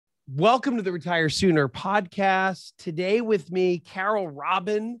Welcome to the Retire Sooner podcast. Today with me, Carole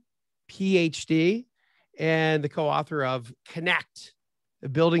Robin Ph.D. and the co-author of Connect,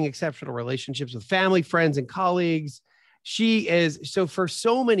 Building Exceptional Relationships with Family, Friends, and Colleagues. She is, so for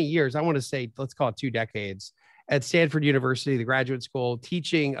so many years, I want to say, let's call it 2 decades, at Stanford University, the graduate school,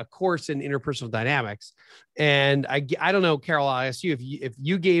 teaching a course in interpersonal dynamics. And I don't know, Carole, I asked you if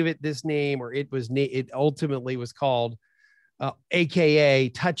you gave it this name or it ultimately was called AKA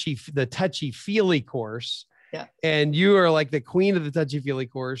the Touchy Feely course. Yeah. And you are like the queen of the Touchy Feely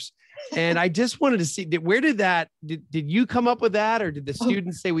course. And I just wanted to see, where did you come up with that? Or did the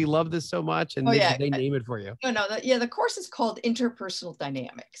students say, we love this so much? And did they name it for you? No. The course is called Interpersonal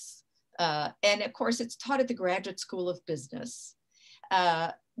Dynamics. And of course, it's taught at the Graduate School of Business,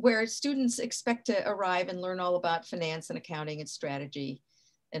 where students expect to arrive and learn all about finance and accounting and strategy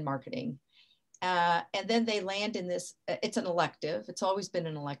and marketing. And then they land in this, it's an elective. It's always been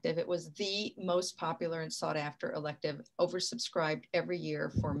an elective. It was the most popular and sought after elective, oversubscribed every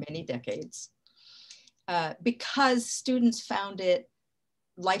year for many decades, because students found it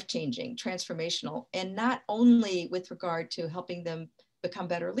life-changing, transformational, and not only with regard to helping them become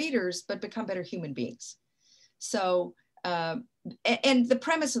better leaders, but become better human beings. So, and the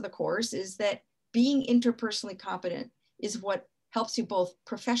premise of the course is that being interpersonally competent is what helps you both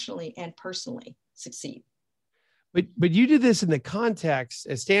professionally and personally succeed. But you did this in the context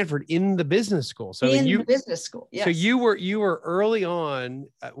at Stanford in the business school. So the business school, yes. So you were early on.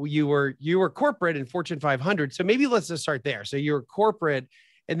 You were corporate in Fortune 500. So maybe let's just start there. So you were corporate,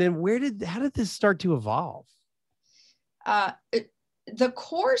 and then how did this start to evolve? The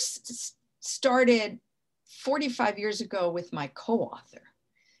course started 45 years ago with my co-author.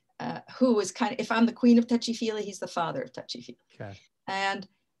 Who was if I'm the queen of Touchy Feely, he's the father of Touchy Feely. Okay.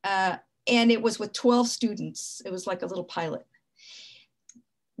 And it was with 12 students. It was like a little pilot.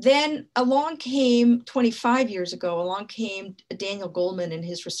 Then along came 25 years ago, Daniel Goleman and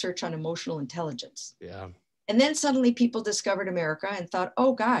his research on emotional intelligence. Yeah. And then suddenly people discovered America and thought,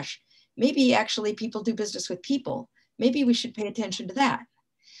 oh gosh, maybe actually people do business with people. Maybe we should pay attention to that.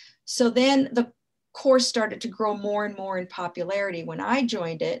 So then the course started to grow more and more in popularity. When I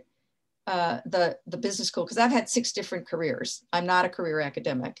joined it, the business school, because I've had 6 different careers. I'm not a career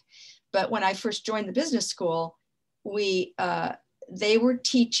academic, but when I first joined the business school, they were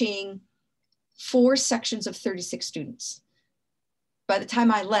teaching 4 sections of 36 students. By the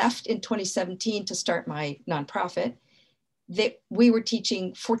time I left in 2017 to start my nonprofit, we were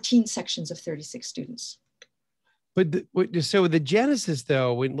teaching 14 sections of 36 students. But so the genesis,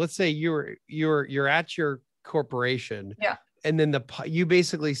 though, when let's say you're at your corporation, yeah. And then you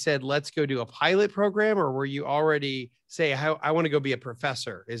basically said, let's go do a pilot program, or were you already say, I want to go be a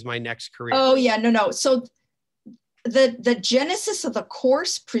professor is my next career? Oh yeah, no. So the genesis of the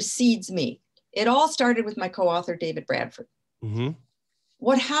course precedes me. It all started with my co-author, David Bradford. Mm-hmm.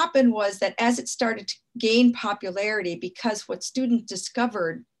 What happened was that as it started to gain popularity, because what students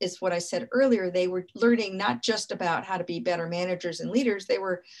discovered is what I said earlier, they were learning not just about how to be better managers and leaders, they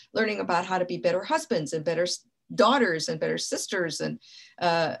were learning about how to be better husbands and better daughters and better sisters, and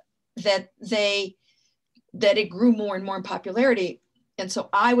that it grew more and more in popularity. And so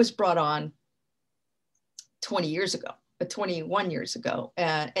I was brought on 21 years ago,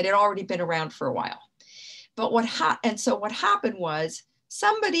 and it had already been around for a while. But what happened was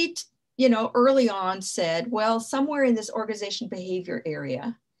somebody, early on said, well, somewhere in this organization behavior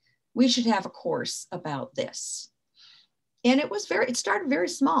area, we should have a course about this. And it started very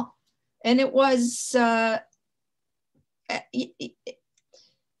small. And it was, I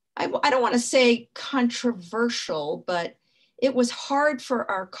don't want to say controversial, but it was hard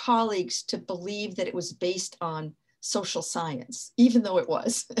for our colleagues to believe that it was based on social science, even though it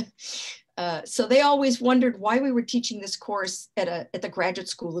was. So they always wondered why we were teaching this course at the Graduate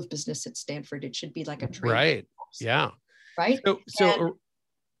School of Business at Stanford. It should be like a training right course. Yeah. Right.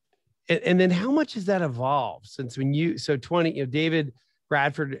 And then how much has that evolved since David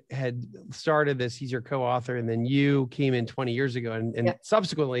Bradford had started this, he's your co-author, and then you came in 20 years ago and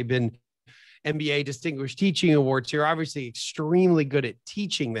subsequently been MBA Distinguished Teaching Awards. You're obviously extremely good at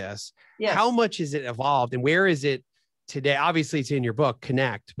teaching this. Yes. How much has it evolved and where is it today? Obviously it's in your book,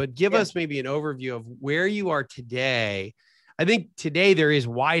 Connect, but give us maybe an overview of where you are today. I think today there is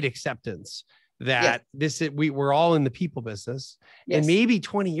wide acceptance that we're all in the people business. Yes. And maybe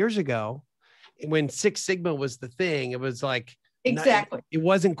 20 years ago when Six Sigma was the thing, it was like, exactly. It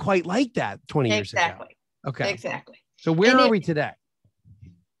wasn't quite like that 20 years ago. Okay. Exactly. So where are we today?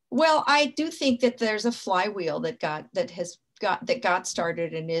 Well, I do think that there's a flywheel that got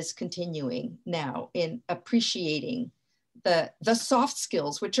started and is continuing now in appreciating the soft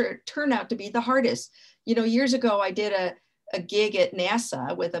skills, which turn out to be the hardest. You know, years ago, I did a gig at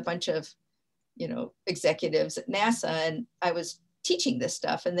NASA with a bunch of, you know, executives at NASA, and I was teaching this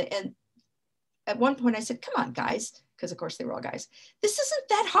stuff. And at one point I said, come on, guys, because of course they were all guys, this isn't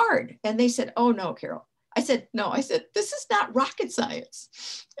that hard. And they said, oh no, Carole. I said, no, I said, this is not rocket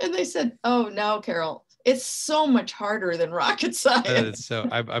science. And they said, oh no, Carole, it's so much harder than rocket science. So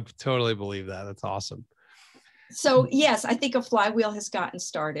I totally believe that. That's awesome. So yes, I think a flywheel has gotten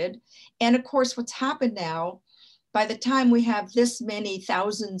started. And of course, what's happened now, by the time we have this many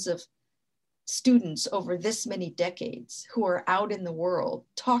thousands of students over this many decades who are out in the world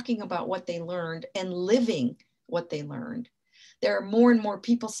talking about what they learned and living what they learned, there are more and more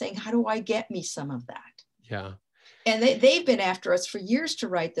people saying, how do I get me some of that? Yeah. And they've been after us for years to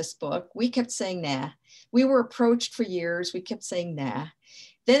write this book. We kept saying, nah. We were approached for years. We kept saying, nah.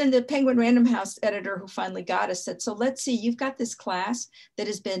 Then the Penguin Random House editor who finally got us said, so let's see, you've got this class that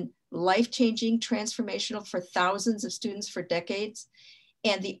has been life-changing, transformational for thousands of students for decades.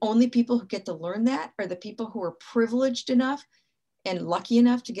 And the only people who get to learn that are the people who are privileged enough and lucky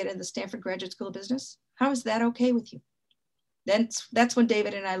enough to get in the Stanford Graduate School of Business. How is that okay with you? Then that's when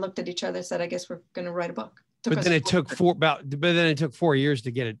David and I looked at each other and said, I guess we're going to write a book. But then it took 4 years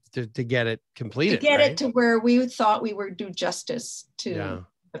to get it completed. To get it to where we thought we would do justice to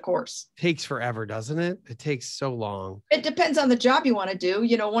the course. Takes forever, doesn't it? It takes so long. It depends on the job you want to do.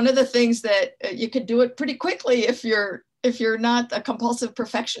 You know, one of the things that you could do it pretty quickly if you're not a compulsive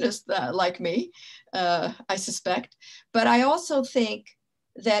perfectionist like me, I suspect. But I also think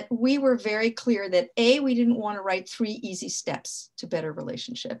that we were very clear that A, we didn't want to write 3 easy steps to better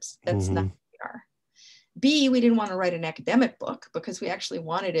relationships. That's not who we are. B, we didn't want to write an academic book because we actually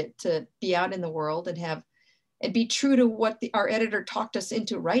wanted it to be out in the world and be true to what our editor talked us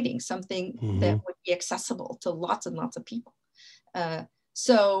into writing, something that would be accessible to lots and lots of people.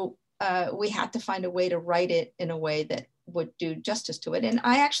 So we had to find a way to write it in a way that would do justice to it. And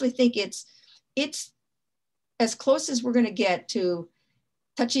I actually think it's as close as we're going to get to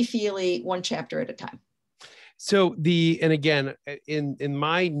Touchy Feely, one chapter at a time. So and again, in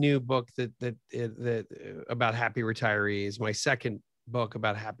my new book that about happy retirees, my second book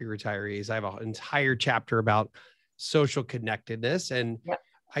about happy retirees, I have an entire chapter about social connectedness. And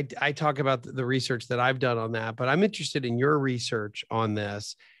I talk about the research that I've done on that, but I'm interested in your research on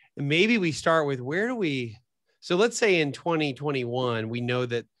this. And maybe we start with so let's say in 2021, we know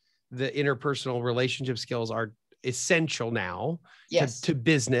that the interpersonal relationship skills are essential now to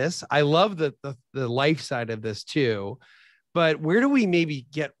business. I love the life side of this too, but where do we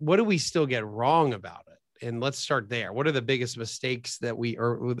what do we still get wrong about it? And let's start there. What are the biggest mistakes that we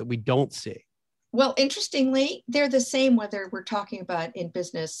don't see? Well, interestingly, they're the same whether we're talking about in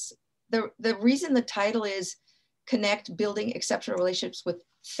business. The reason the title is Connect, Building Exceptional Relationships with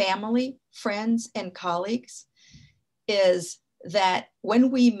Family, Friends, and Colleagues is that when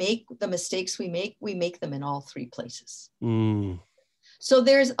we make the mistakes we make them in all 3 places. So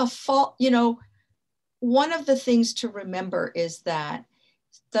there's a fault, one of the things to remember is that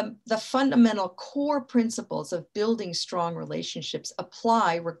the fundamental core principles of building strong relationships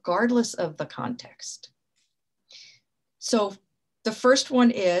apply regardless of the context. So the first one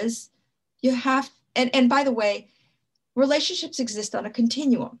is you have, and by the way, relationships exist on a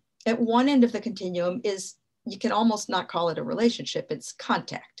continuum. At one end of the continuum is, you can almost not call it a relationship, it's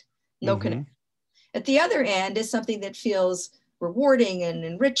contact, no connection. At the other end is something that feels rewarding and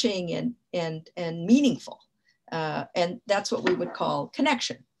enriching and meaningful. And that's what we would call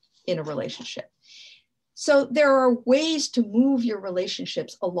connection in a relationship. So there are ways to move your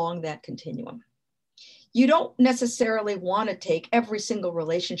relationships along that continuum. You don't necessarily want to take every single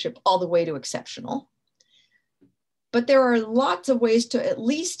relationship all the way to exceptional, but there are lots of ways to at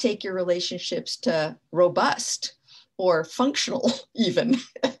least take your relationships to robust or functional even,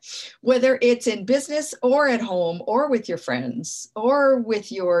 whether it's in business or at home or with your friends or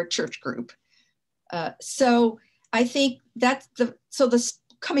with your church group. So I think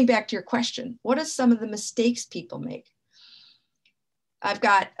coming back to your question, what are some of the mistakes people make? I've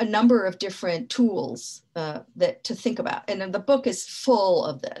got a number of different tools that to think about. And the book is full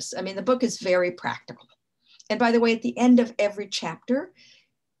of this. I mean, the book is very practical. And by the way, at the end of every chapter,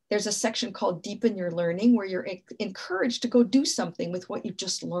 there's a section called Deepen Your Learning, where you're encouraged to go do something with what you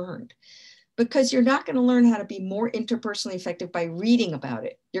just learned. Because you're not going to learn how to be more interpersonally effective by reading about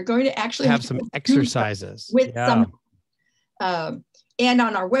it. You're going to actually have some exercises with some. And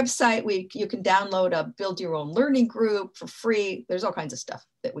on our website, you can download a Build Your Own Learning group for free. There's all kinds of stuff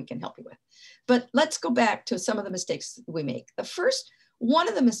that we can help you with. But let's go back to some of the mistakes we make. One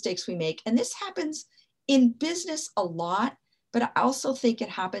of the mistakes we make, and this happens in business a lot, but I also think it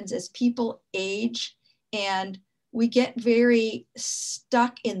happens as people age and we get very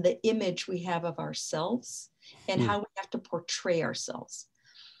stuck in the image we have of ourselves and how we have to portray ourselves.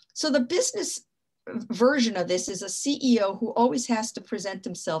 So the business version of this is a CEO who always has to present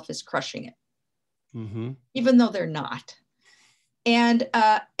himself as crushing it, even though they're not. And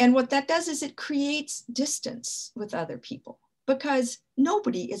what that does is it creates distance with other people because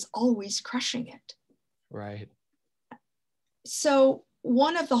nobody is always crushing it. Right. So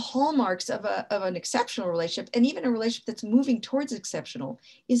one of the hallmarks of an exceptional relationship, and even a relationship that's moving towards exceptional,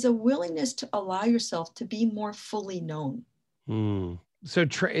 is a willingness to allow yourself to be more fully known. So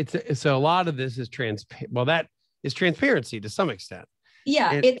so a lot of this is that is transparency to some extent.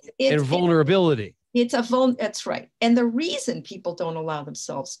 Yeah, and vulnerability. That's right. And the reason people don't allow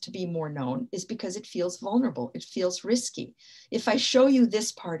themselves to be more known is because it feels vulnerable. It feels risky. If I show you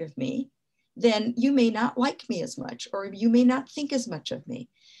this part of me, then you may not like me as much, or you may not think as much of me.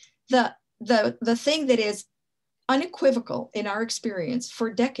 The thing that is unequivocal in our experience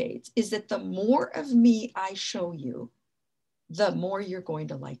for decades is that the more of me I show you, the more you're going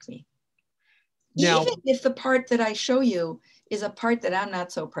to like me. Now, even if the part that I show you is a part that I'm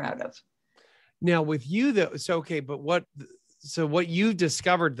not so proud of. Now with you though, but what you've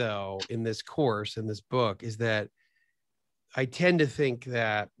discovered though in this course, in this book, is that I tend to think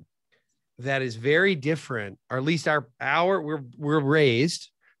that is very different, or at least we're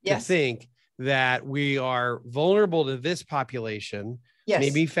raised to think that we are vulnerable to this population,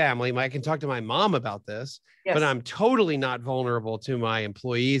 maybe family. I can talk to my mom about this, but I'm totally not vulnerable to my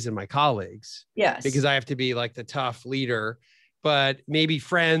employees and my colleagues. Because I have to be like the tough leader, but maybe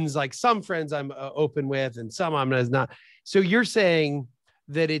friends, like some friends I'm open with and some I'm not. So you're saying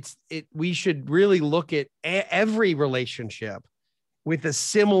that we should really look at every relationship with a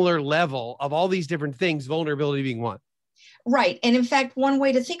similar level of all these different things, vulnerability being one. Right. And in fact, one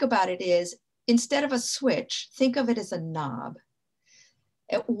way to think about it is, instead of a switch, think of it as a knob.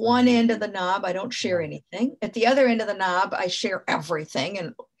 At one end of the knob, I don't share anything. At the other end of the knob, I share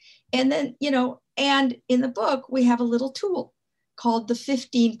everything. And then, and in the book, we have a little tool called the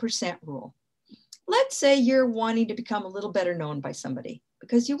 15% rule. Let's say you're wanting to become a little better known by somebody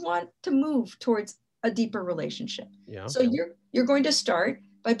because you want to move towards a deeper relationship. So you're going to start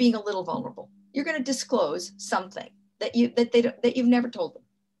by being a little vulnerable. You're going to disclose something that you've never told them.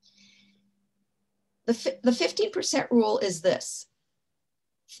 The 15% rule is this.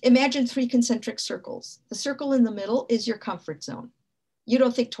 Imagine 3 concentric circles. The circle in the middle is your comfort zone. You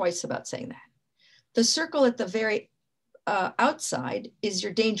don't think twice about saying that. The circle at the very outside is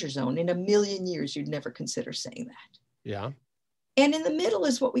your danger zone. In a million years, you'd never consider saying that. Yeah. And in the middle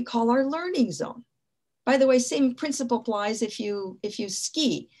is what we call our learning zone. By the way, same principle applies if you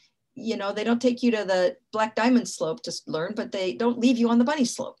ski. They don't take you to the Black Diamond slope to learn, but they don't leave you on the bunny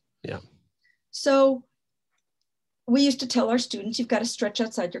slope. Yeah. So we used to tell our students, you've got to stretch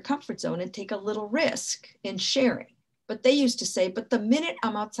outside your comfort zone and take a little risk in sharing. But they used to say, but the minute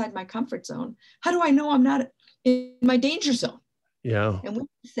I'm outside my comfort zone, how do I know I'm not in my danger zone? Yeah. And we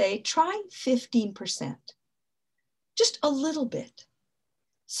say, try 15%, just a little bit.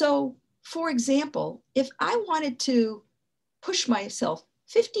 So, for example, if I wanted to push myself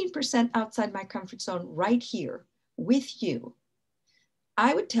 15% outside my comfort zone right here with you,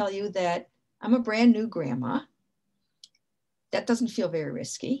 I would tell you that I'm a brand new grandma. That doesn't feel very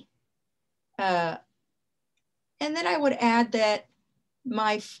risky. And then I would add that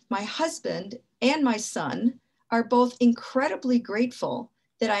my husband and my son are both incredibly grateful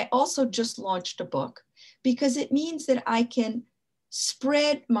that I also just launched a book, because it means that I can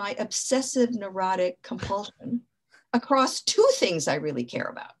spread my obsessive neurotic compulsion across 2 things I really care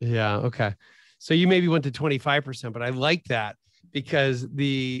about. Yeah. Okay. So you maybe went to 25%, but I like that because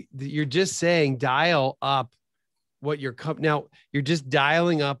you're just saying dial up what now you're just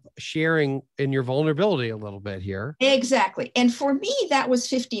dialing up sharing in your vulnerability a little bit here. Exactly. And for me, that was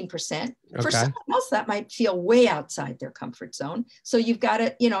 15%. For someone else, that might feel way outside their comfort zone. So you've got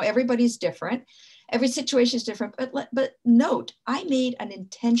to, everybody's different. Every situation is different. But note, I made an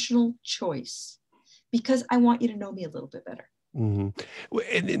intentional choice because I want you to know me a little bit better.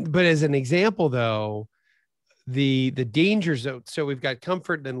 Mm-hmm. But as an example, though, the danger zone. So we've got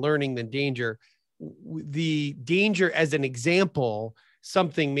comfort, then learning, then danger. The danger as an example,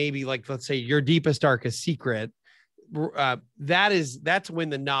 something maybe like, let's say your deepest, darkest secret, that's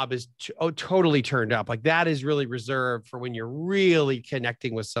when the knob is totally turned up. Like that is really reserved for when you're really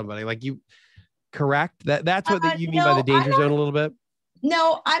connecting with somebody. Like correct? That's what you mean by the danger zone a little bit?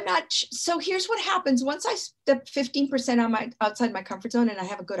 No, I'm not. So here's what happens. Once I step 15% outside my comfort zone and I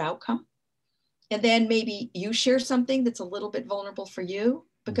have a good outcome, And then maybe you share something that's a little bit vulnerable for you,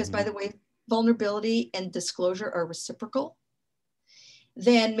 because by the way, vulnerability and disclosure are reciprocal.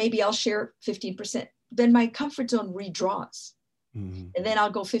 Then maybe I'll share 15%. Then my comfort zone redraws. And then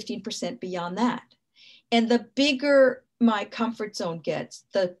I'll go 15% beyond that. And the bigger my comfort zone gets,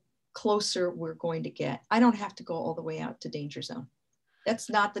 the closer we're going to get. I don't have to go all the way out to danger zone. That's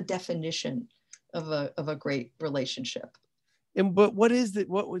not the definition of a great relationship. But what is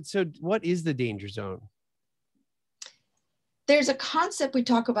the danger zone? There's a concept we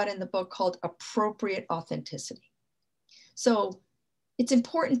talk about in the book called appropriate authenticity. So it's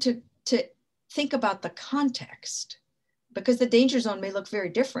important to think about the context, because the danger zone may look very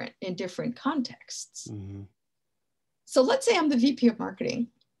different in different contexts. So let's say I'm the VP of marketing.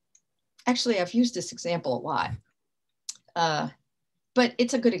 Actually, I've used this example a lot, but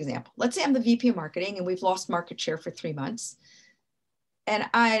it's a good example. Let's say I'm the VP of marketing and we've lost market share for 3 months and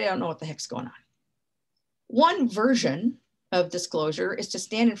I don't know what the heck's going on. One version of disclosure is to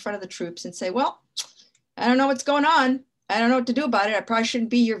stand in front of the troops and say, well, I don't know what's going on. I don't know what to do about it. I probably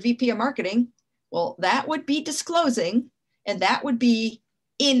shouldn't be your VP of marketing. Well, that would be disclosing, and that would be,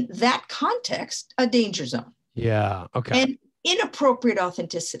 in that context, a danger zone. Yeah. Okay. And inappropriate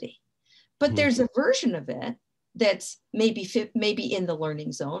authenticity. But there's a version of it that's maybe in the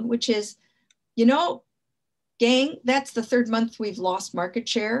learning zone, which is, gang, that's the 3rd month we've lost market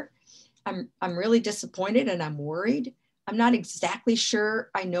share. I'm really disappointed and I'm worried. I'm not exactly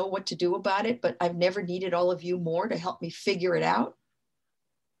sure I know what to do about it, but I've never needed all of you more to help me figure it out.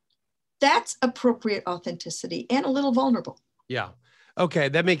 That's appropriate authenticity and a little vulnerable. Yeah. Okay.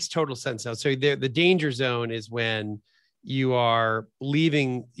 That makes total sense now. So the danger zone is when you are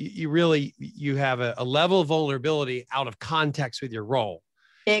leaving, you have a level of vulnerability out of context with your role.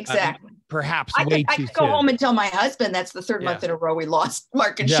 Exactly. Perhaps I could go home and tell my husband that's the 3rd month in a row we lost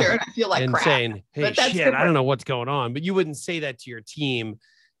market share, and I feel like crap. Saying, hey, but that's shit, different. I don't know what's going on. But you wouldn't say that to your team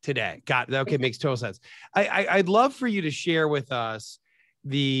today. Got it. Okay, makes total sense. I'd love for you to share with us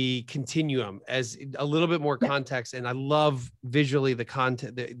the continuum as a little bit more context. And I love visually the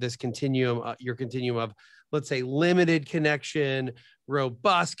content, this continuum, your continuum of, let's say, limited connection,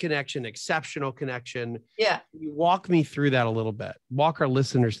 robust connection, exceptional connection. Yeah. Can you walk me through that a little bit? Walk our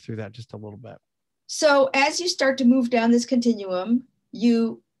listeners through that just a little bit. So as you start to move down this continuum,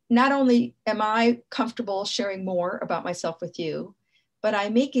 you not only am I comfortable sharing more about myself with you, but I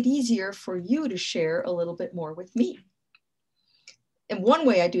make it easier for you to share a little bit more with me. And one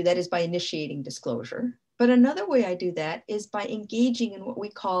way I do that is by initiating disclosure. But another way I do that is by engaging in what we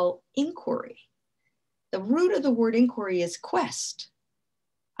call inquiry. The root of the word inquiry is quest.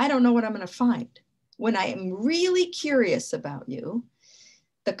 I don't know what I'm going to find. When I am really curious about you,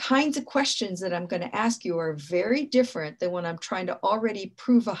 the kinds of questions that I'm going to ask you are very different than when I'm trying to already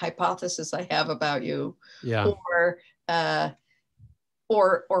prove a hypothesis I have about you,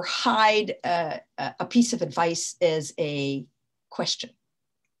 or hide a piece of advice as a question.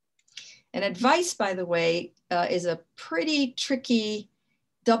 And advice, by the way, is a pretty tricky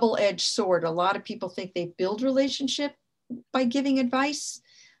double-edged sword. A lot of people think they build relationship by giving advice.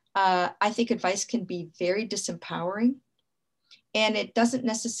 I think advice can be very disempowering, and it doesn't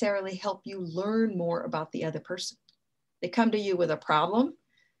necessarily help you learn more about the other person. They come to you with a problem.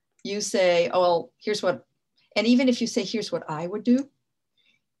 You say, oh, well, here's what, and even if you say, here's what I would do,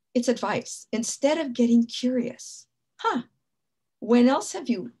 it's advice. Instead of getting curious, when else have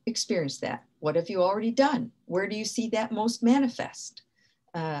you experienced that? What have you already done? Where do you see that most manifest?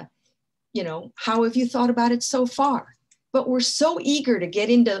 How have you thought about it so far? But we're so eager to get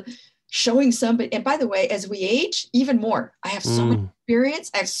into showing somebody. And by the way, as we age, even more. I have so much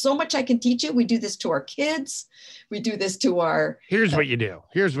experience. I have so much I can teach you. We do this to our kids. We do this to our... Here's what you do.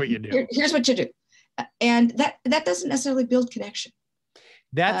 Here's what you do. Here's what you do. And that doesn't necessarily build connection.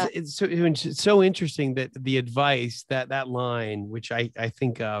 It's so interesting that the advice, that line, which I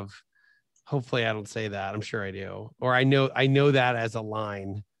think of, hopefully I don't say that. I'm sure I do. Or I know that as a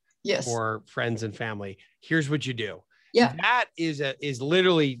line for friends and family. Here's what you do. Yeah. That is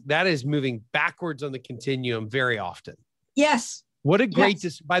literally moving backwards on the continuum very often. Yes. What a great,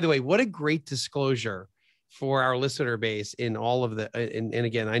 by the way, what a great disclosure for our listener base in all of the, and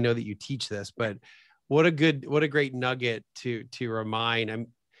again, I know that you teach this, but what a great nugget to remind.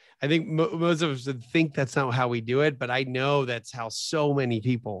 I think most of us would think that's not how we do it, but I know that's how so many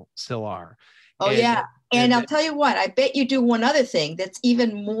people still are. Oh, and I'll tell you what, I bet you do one other thing that's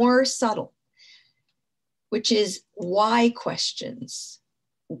even more subtle, which is why questions.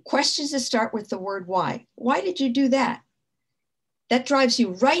 Questions that start with the word why. Why did you do that? That drives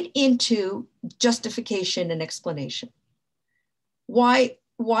you right into justification and explanation. Why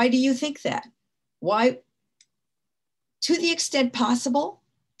do you think that? Why, to the extent possible,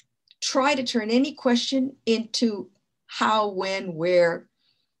 try to turn any question into how, when, where.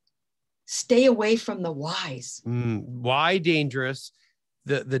 Stay away from the whys. Why dangerous?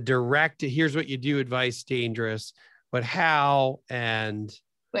 The direct, here's what you do advice dangerous, but how and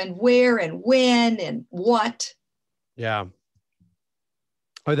where and when and what. Yeah.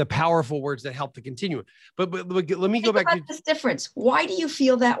 Are the powerful words that help the continuum. But let me go back to this difference. Why do you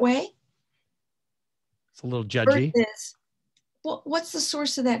feel that way? It's a little judgy. Versus, well, what's the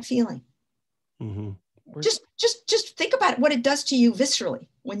source of that feeling? Mm-hmm. Just think about what it does to you viscerally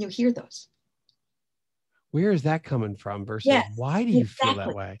when you hear those. Where is that coming from versus why do you feel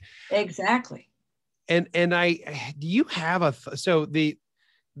that way? Exactly. And do you have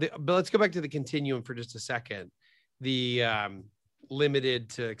but let's go back to the continuum for just a second. The limited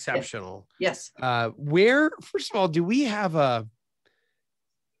to exceptional. Yes. Where, first of all, do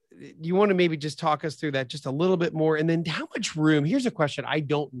you want to maybe just talk us through that just a little bit more? And then how much room, here's a question I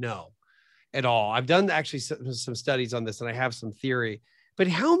don't know at all. I've done actually some studies on this and I have some theory, but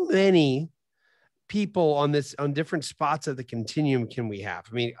how many people on different spots of the continuum can we have?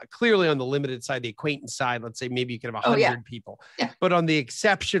 I mean, clearly on the limited side, the acquaintance side, let's say maybe you can have 100 people, but on the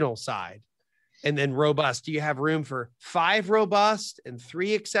exceptional side and then robust, do you have room for 5 robust and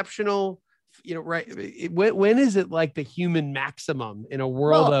 3 exceptional? Right. When is it like the human maximum in a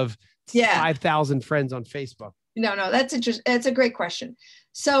world of 5,000 friends on Facebook? No, that's interesting. That's a great question.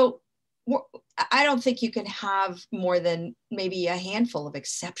 So I don't think you can have more than maybe a handful of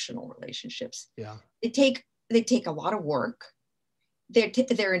exceptional relationships. Yeah. They take a lot of work.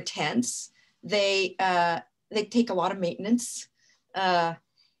 They're intense. They take a lot of maintenance. But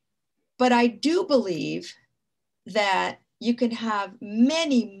I do believe that you can have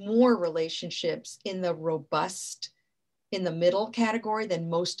many more relationships in the robust, in the middle category than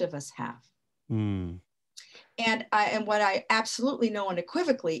most of us have. And what I absolutely know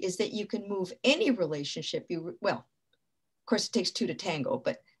unequivocally is that you can move any relationship. Of course, it takes 2 to tango,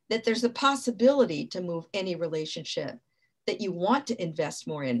 but that there's a possibility to move any relationship that you want to invest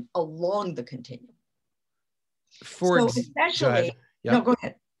more in along the continuum. Go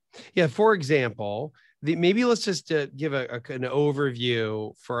ahead. Yeah. For example, maybe let's just give an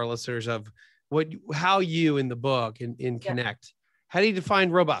overview for our listeners of how you in the book in Connect. How do you define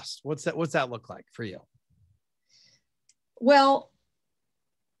robust? What's that look like for you? Well,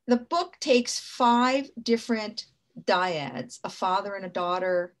 the book takes 5 different dyads: a father and a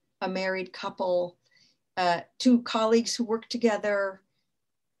daughter, a married couple, 2 colleagues who work together,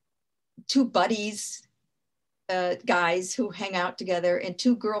 2 buddies, guys who hang out together, and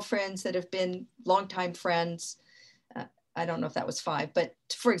 2 girlfriends that have been longtime friends. I don't know if that was 5, but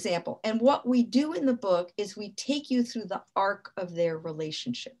for example. And what we do in the book is we take you through the arc of their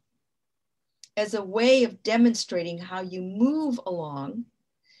relationship as a way of demonstrating how you move along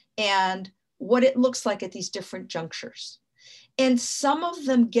and what it looks like at these different junctures. And some of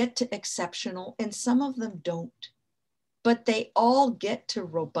them get to exceptional and some of them don't, but they all get to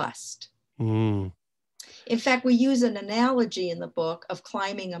robust. In fact, we use an analogy in the book of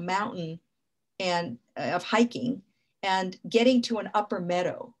climbing a mountain and of hiking and getting to an upper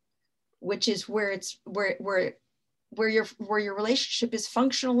meadow, which is where your relationship is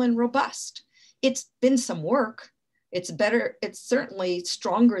functional and robust. It's been some work. It's better. It's certainly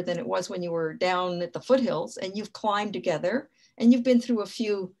stronger than it was when you were down at the foothills and you've climbed together and you've been through a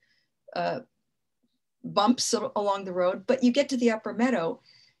few bumps along the road, but you get to the upper meadow.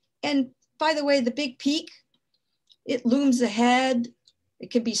 And by the way, the big peak, it looms ahead. It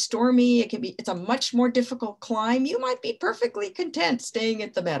can be stormy. It's a much more difficult climb. You might be perfectly content staying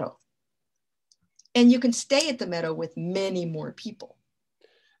at the meadow. And you can stay at the meadow with many more people.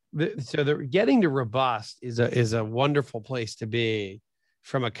 So getting to robust is a wonderful place to be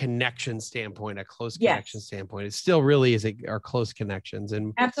from a connection standpoint, a close connection standpoint. It still really are close connections.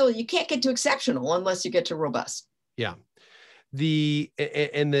 And absolutely, you can't get to exceptional unless you get to robust. Yeah.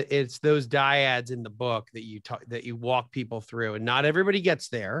 It's those dyads in the book that you walk people through, and not everybody gets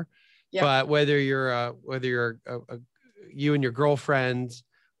there. But whether you're you and your girlfriend,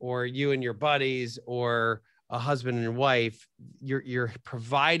 or you and your buddies, or a husband and wife, you're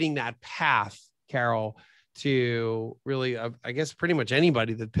providing that path, Carole, to really, I guess, pretty much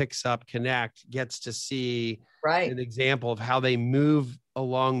anybody that picks up Connect gets to see an example of how they move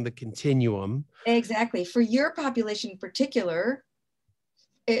along the continuum. Exactly. For your population in particular,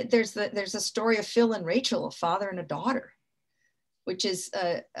 there's a story of Phil and Rachel, a father and a daughter, which is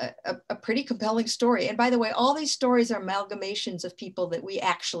a pretty compelling story. And by the way, all these stories are amalgamations of people that we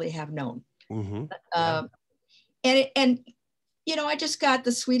actually have known. And I just got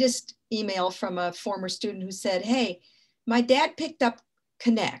the sweetest email from a former student who said, hey, my dad picked up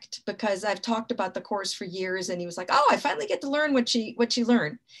Connect because I've talked about the course for years. And he was like, oh, I finally get to learn what she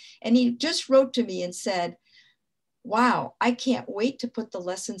learned. And he just wrote to me and said, wow, I can't wait to put the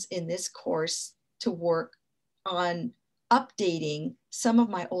lessons in this course to work on updating some of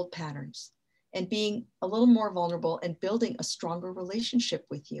my old patterns and being a little more vulnerable and building a stronger relationship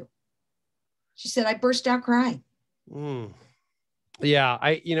with you. She said, I burst out crying. Mm. Yeah,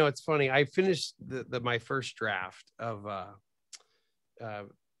 it's funny. I finished my first draft of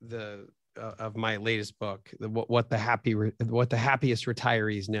of my latest book, what the happiest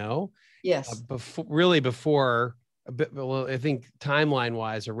retirees know. Yes. Before a bit, well, I think timeline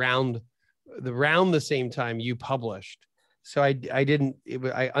wise around the same time you published. So I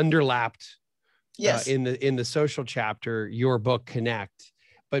underlapped yes. In the social chapter, your book Connect,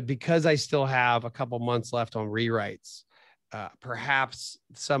 but because I still have a couple months left on rewrites, perhaps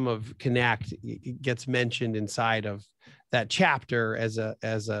some of Connect gets mentioned inside of that chapter as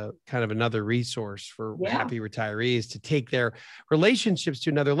a kind of another resource for happy retirees to take their relationships to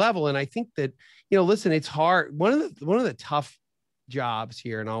another level. And I think that, listen, it's hard. One of the tough jobs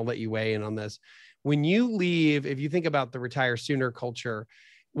here, and I'll let you weigh in on this. When you leave, if you think about the retire sooner culture,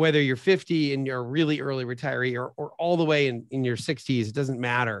 whether you're 50 and you're a really early retiree or all the way in your 60s, it doesn't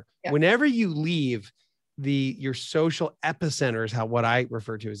matter. Yeah. Whenever you leave your social epicenter is what I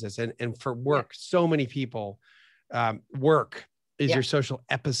refer to as this. And for work, so many people, work is your social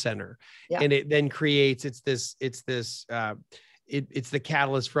epicenter. And it then creates, it's the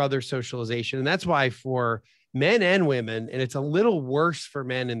catalyst for other socialization. And that's why for men and women, and it's a little worse for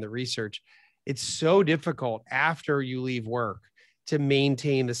men in the research, it's so difficult after you leave work to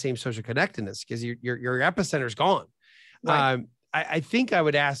maintain the same social connectedness because your epicenter is gone. Right. I think I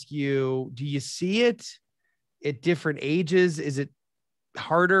would ask you, do you see it at different ages? Is it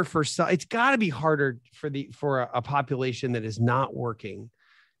harder for some? It's got to be harder for a population that is not working.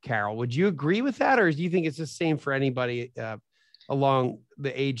 Carole, would you agree with that? Or do you think it's the same for anybody along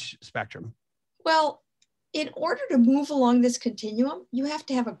the age spectrum? Well, in order to move along this continuum, you have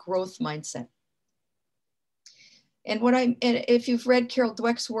to have a growth mindset. And if you've read Carol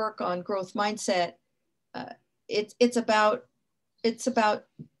Dweck's work on growth mindset, it's about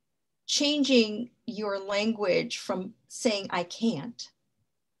changing your language from saying I can't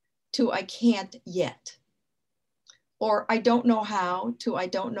to I can't yet, or I don't know how to I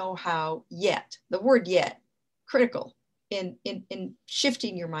don't know how yet. The word yet, critical in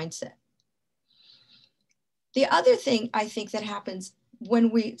shifting your mindset. The other thing I think that happens when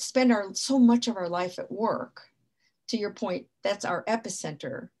we spend so much of our life at work, to your point, that's our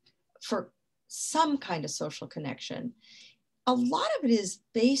epicenter for some kind of social connection. A lot of it is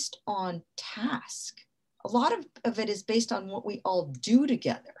based on task. A lot of it is based on what we all do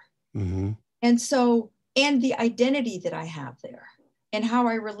together. Mm-hmm. And the identity that I have there and how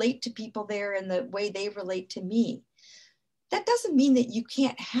I relate to people there and the way they relate to me. That doesn't mean that you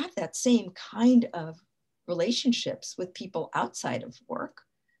can't have that same kind of relationships with people outside of work,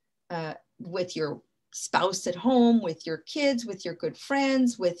 with your spouse at home, with your kids, with your good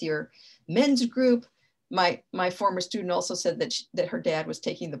friends, with your men's group. My former student also said that her dad was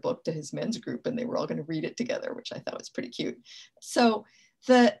taking the book to his men's group and they were all going to read it together, which I thought was pretty cute. So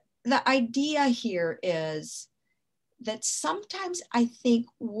the idea here is that sometimes I think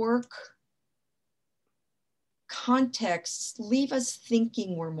work contexts leave us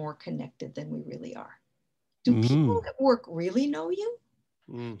thinking we're more connected than we really are. Do people at work really know you?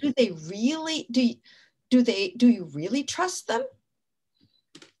 Do they really, do you really trust them?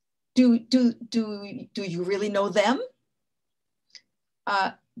 Do you really know them?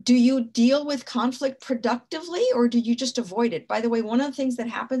 Do you deal with conflict productively or do you just avoid it? By the way, one of the things that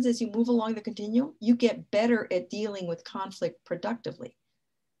happens as you move along the continuum, you get better at dealing with conflict productively.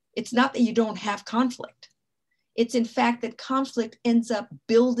 It's not that you don't have conflict. It's in fact that conflict ends up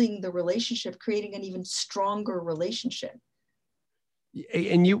building the relationship, creating an even stronger relationship.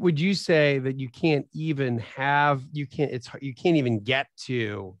 And would you say that you can't even even get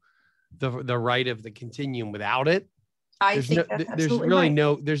to the right of the continuum without it?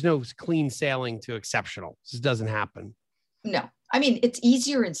 There's no clean sailing to exceptional. This doesn't happen. No, I mean, it's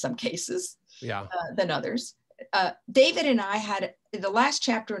easier in some cases than others. David and I had the last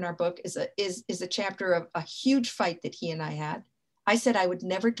chapter in our book is a chapter of a huge fight that he and I had. I said I would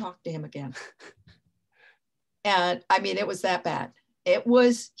never talk to him again. And I mean, it was that bad. It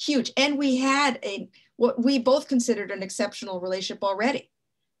was huge. And we had what we both considered an exceptional relationship already.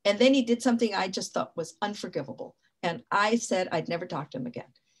 And then he did something I just thought was unforgivable. And I said I'd never talk to him again.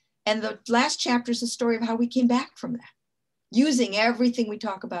 And the last chapter is a story of how we came back from that. using everything we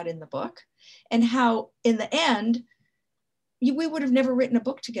talk about in the book, and how in the end, we would have never written a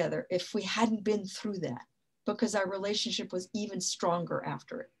book together if we hadn't been through that, because our relationship was even stronger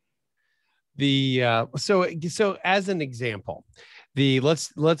after it. So as an example,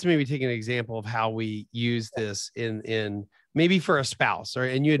 let's maybe take an example of how we use this in maybe for a spouse, or,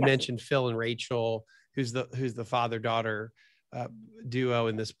 and you had mentioned Phil and Rachel, who's the father-daughter duo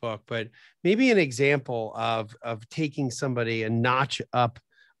in this book, but maybe an example of taking somebody a notch up,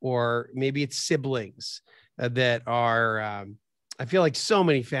 or maybe it's siblings that are, I feel like so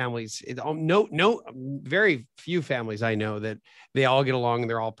many families, very few families I know that they all get along and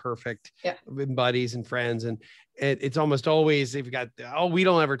they're all perfect buddies and friends. And it's almost always, they've got, we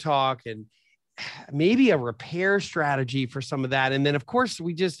don't ever talk, and maybe a repair strategy for some of that. And then of course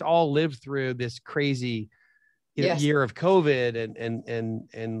we just all lived through this crazy year of COVID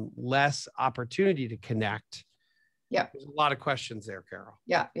and less opportunity to connect. Yeah. There's a lot of questions there, Carole.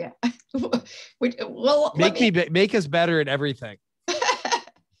 Yeah. Well, make us better at everything.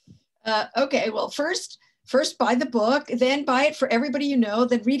 Okay. Well, first buy the book, then buy it for everybody you know,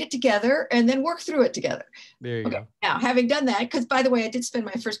 then read it together, and then work through it together. There you go. Now, having done that, because by the way, I did spend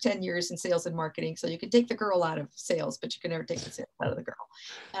my first 10 years in sales and marketing, so you can take the girl out of sales, but you can never take the sales out of the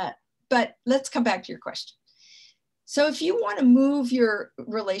girl. But let's come back to your question. So if you want to move your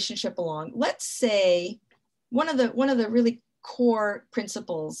relationship along, let's say one of the really core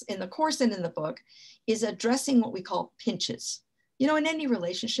principles in the course and in the book is addressing what we call pinches. You know, in any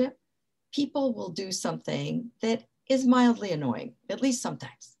relationship, people will do something that is mildly annoying, at least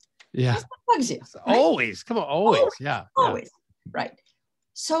sometimes. Yeah. That bugs you. Right? Always. Come on. Always. Yeah. Always. Yeah. Right.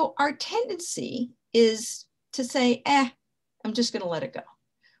 So our tendency is to say, I'm just going to let it go.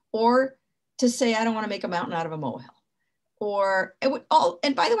 Or to say, I don't want to make a mountain out of a molehill. Or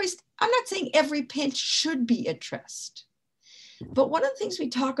and by the way, I'm not saying every pinch should be addressed. But one of the things we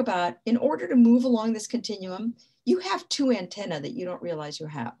talk about, in order to move along this continuum, you have two antennae that you don't realize you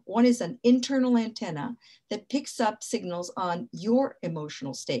have. One is an internal antenna that picks up signals on your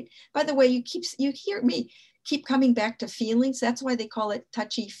emotional state. By the way, you hear me keep coming back to feelings. That's why they call it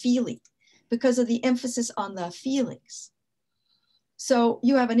touchy feely, because of the emphasis on the feelings. So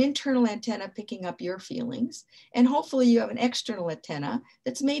you have an internal antenna picking up your feelings, and hopefully you have an external antenna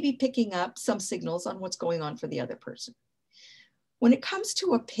that's maybe picking up some signals on what's going on for the other person. When it comes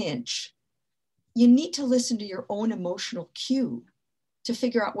to a pinch, you need to listen to your own emotional cue to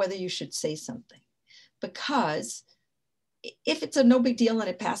figure out whether you should say something. Because if it's a no big deal and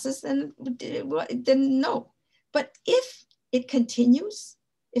it passes, then no. But if it continues,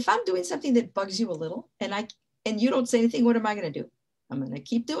 if I'm doing something that bugs you a little and you don't say anything, what am I going to do? I'm going to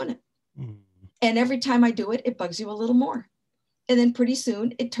keep doing it. And every time I do it, it bugs you a little more. And then pretty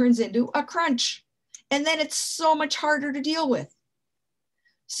soon it turns into a crunch. And then it's so much harder to deal with.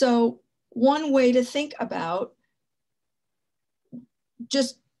 So one way to think about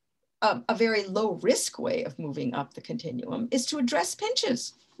just a very low risk way of moving up the continuum is to address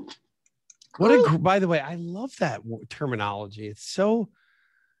pinches. By the way, I love that terminology.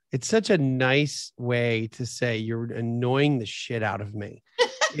 It's such a nice way to say you're annoying the shit out of me.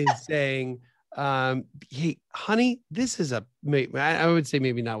 Is saying, hey, honey, this is I would say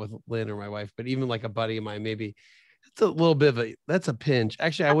maybe not with Lynn or my wife, but even like a buddy of mine, maybe it's a little bit of that's a pinch.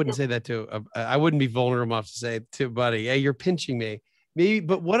 Actually, I wouldn't say that I wouldn't be vulnerable enough to say to a buddy, hey, you're pinching me. Maybe,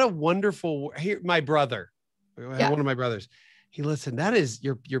 but what a wonderful, my brother, one of my brothers, listen, that is,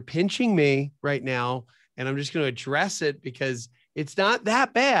 you're pinching me right now. And I'm just going to address it because it's not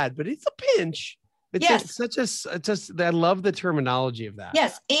that bad, but it's a pinch. I love the terminology of that.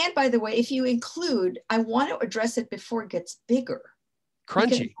 Yes. And by the way, if you include, I want to address it before it gets bigger.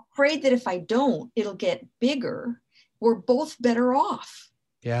 Crunchy. I'm afraid that if I don't, it'll get bigger. We're both better off.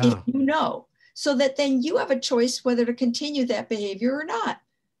 Yeah. If you know, so that then you have a choice whether to continue that behavior or not.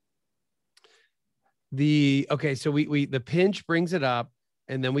 So the pinch brings it up,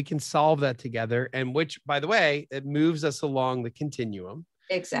 and then we can solve that together. And which, by the way, it moves us along the continuum.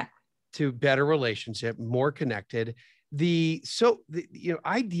 Exactly. To better relationship, more connected. I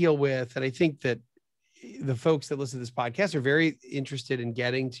deal with, and I think that the folks that listen to this podcast are very interested in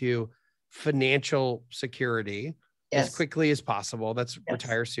getting to financial security as quickly as possible. That's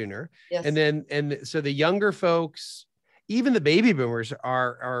retire sooner. Yes. And so the younger folks, even the baby boomers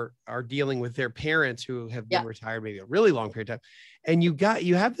are dealing with their parents who have been retired maybe a really long period of time. And you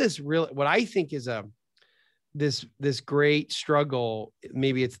have this real, what I think is this great struggle.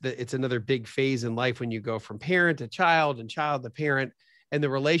 Maybe it's another big phase in life when you go from parent to child and child to parent, and the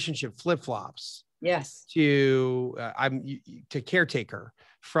relationship flip-flops. Yes. To caretaker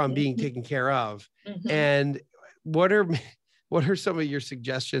from being taken care of. Mm-hmm. And What are some of your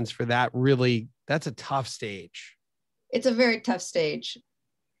suggestions for that? Really, that's a tough stage. It's a very tough stage.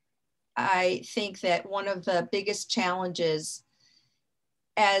 I think that one of the biggest challenges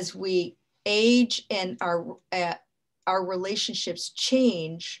as we age and our relationships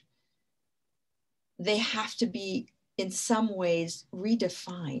change, they have to be in some ways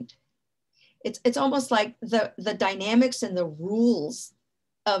redefined. It's almost like the dynamics and the rules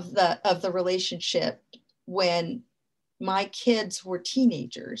of the relationship when my kids were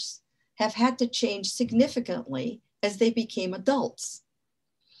teenagers have had to change significantly as they became adults.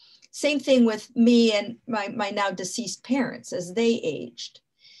 Same thing with me and my now deceased parents as they aged.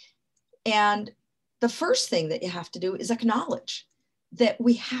 And the first thing that you have to do is acknowledge that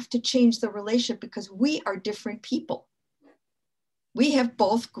we have to change the relationship because we are different people. We have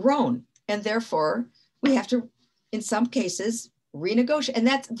both grown, and therefore we have to, in some cases, renegotiate. And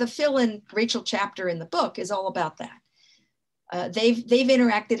that's the Phil and Rachel chapter in the book is all about that. They've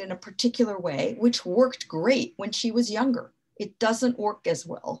interacted in a particular way, which worked great when she was younger. It doesn't work as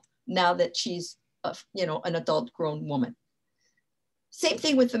well now that she's an adult grown woman. Same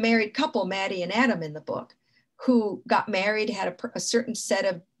thing with the married couple, Maddie and Adam in the book, who got married, had a certain set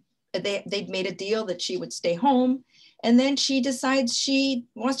of, they'd made a deal that she would stay home. And then she decides she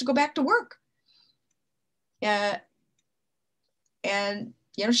wants to go back to work. And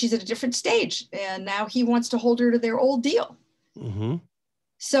she's at a different stage. And now he wants to hold her to their old deal. Mm-hmm.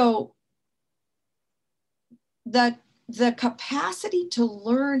 So the capacity to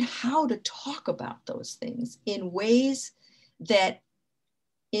learn how to talk about those things in ways that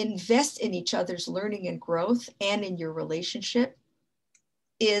invest in each other's learning and growth and in your relationship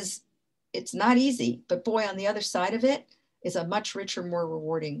it's not easy, but boy, on the other side of it is a much richer, more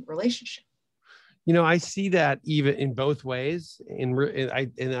rewarding relationship. I see that even in both ways. And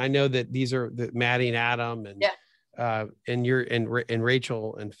I know that these are the Maddie and Adam and and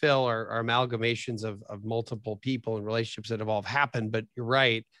Rachel and Phil are amalgamations of multiple people and relationships that have all happened. But you're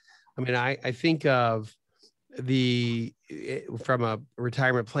right. I mean, I think of from a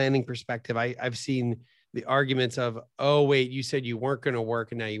retirement planning perspective, I've seen the arguments of, oh, wait, you said you weren't going to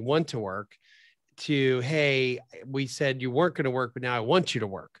work and now you want to work, to, hey, we said you weren't going to work, but now I want you to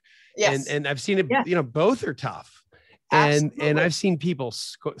work. Yes. And I've seen it, both are tough. And I've seen people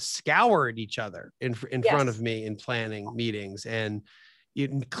scour at each other in front of me in planning meetings. And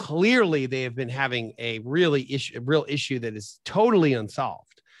clearly they have been having a real issue that is totally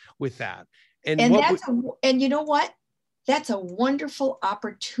unsolved with that. And you know what? That's a wonderful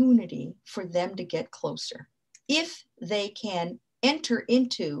opportunity for them to get closer if they can enter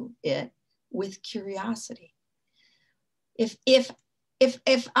into it with curiosity. If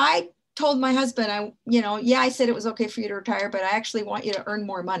I told my husband, I said it was okay for you to retire, but I actually want you to earn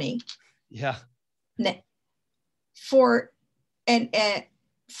more money. Yeah. For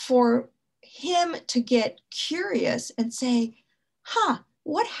him to get curious and say,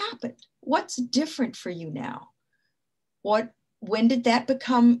 what happened? What's different for you now? When did that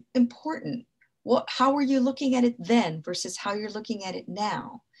become important? How were you looking at it then versus how you're looking at it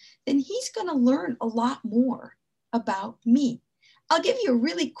now? Then he's going to learn a lot more about me. I'll give you a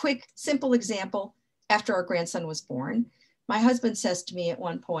really quick, simple example. After our grandson was born, my husband says to me at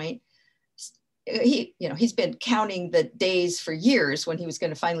one point, he's been counting the days for years when he was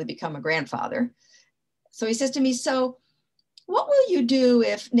going to finally become a grandfather. So he says to me, so what will you do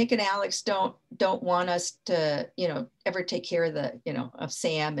if Nick and Alex don't want us to, ever take care of of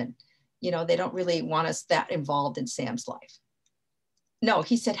Sam, and, they don't really want us that involved in Sam's life? No,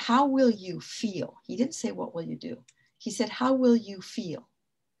 he said, how will you feel? He didn't say, what will you do? He said, how will you feel?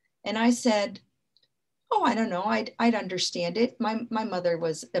 And I said, oh, I don't know. I'd understand it. My mother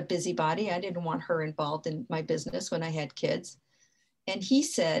was a busybody. I didn't want her involved in my business when I had kids. And he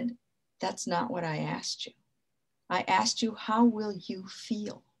said, that's not what I asked you. I asked you, how will you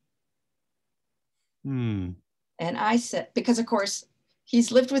feel? And I said, because of course,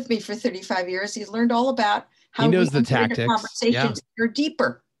 he's lived with me for 35 years. He's learned all about how he knows the tactics. Conversations are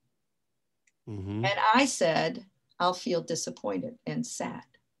deeper. Mm-hmm. And I said, I'll feel disappointed and sad.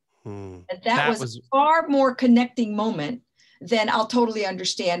 And that was a far more connecting moment than I'll totally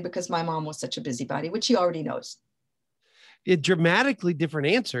understand because my mom was such a busybody, which he already knows. It dramatically different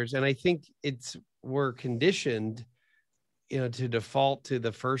answers. And I think we're conditioned, to default to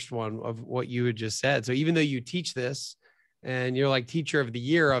the first one of what you had just said. So even though you teach this and you're like teacher of the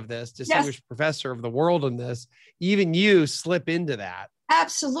year of this, distinguished professor of the world in this, even you slip into that.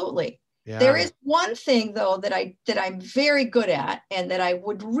 Absolutely. Yeah. There is one thing though that I'm very good at, and that I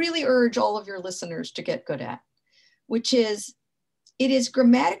would really urge all of your listeners to get good at, which is, it is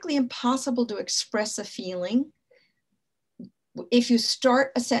grammatically impossible to express a feeling if you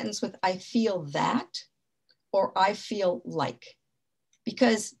start a sentence with, I feel that, or I feel like,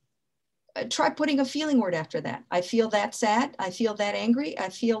 because try putting a feeling word after that. I feel that sad. I feel that angry. I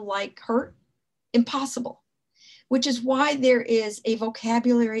feel like hurt. Impossible, which is why there is a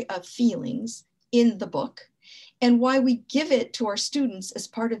vocabulary of feelings in the book and why we give it to our students as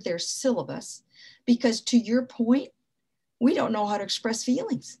part of their syllabus, because to your point, we don't know how to express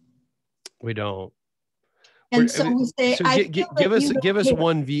feelings. We don't. And so we say, so give us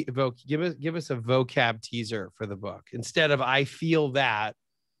one give us a vocab teaser for the book. Instead of I feel that,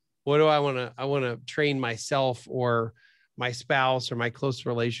 what do I want to train myself or my spouse or my close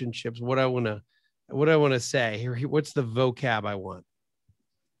relationships? What do I want to say? What's the vocab I want?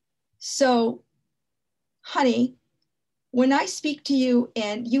 So, honey, when I speak to you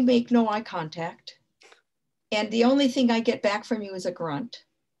and you make no eye contact, and the only thing I get back from you is a grunt.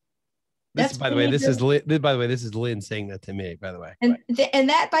 This is Lynn saying that to me, by the way. And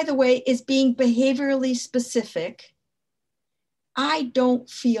that, by the way, is being behaviorally specific. I don't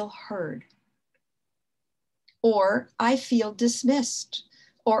feel heard, or I feel dismissed,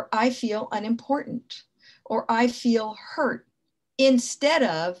 or I feel unimportant, or I feel hurt, instead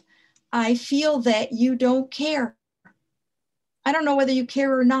of I feel that you don't care. I don't know whether you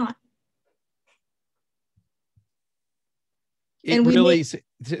care or not.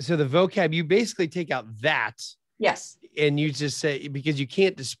 So the vocab, you basically take out that. Yes. And you just say, because you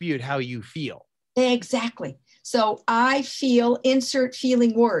can't dispute how you feel. Exactly. So I feel, insert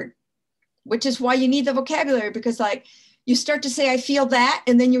feeling word, which is why you need the vocabulary, because like you start to say, I feel that,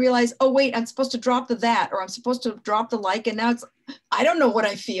 and then you realize, oh, wait, I'm supposed to drop the that, or I'm supposed to drop the like, and now it's, I don't know what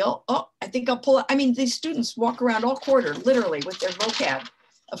I feel. Oh, I think I'll pull it. I mean, these students walk around all quarter, literally, with their vocab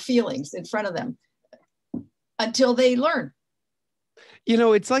of feelings in front of them until they learn. You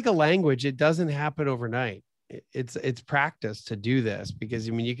know, it's like a language. It doesn't happen overnight. It's practice to do this, because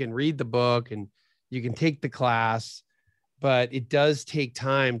I mean, you can read the book and you can take the class, but it does take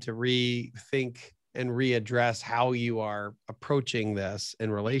time to rethink and readdress how you are approaching this in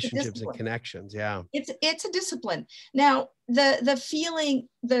relationships and connections. Yeah. It's a discipline. Now, the feeling,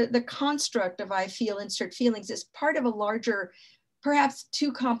 the construct of I feel, insert feelings is part of a larger, perhaps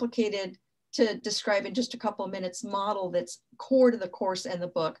too complicated to describe in just a couple of minutes, model that's core to the course and the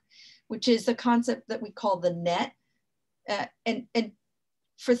book, which is the concept that we call the net. And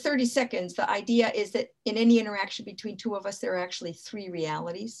for 30 seconds, the idea is that in any interaction between two of us, there are actually three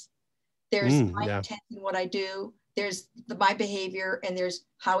realities. There's my intent in what I do, there's my behavior, and there's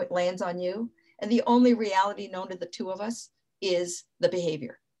how it lands on you. And the only reality known to the two of us is the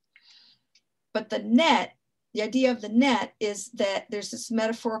behavior. But the net, the idea of the net is that there's this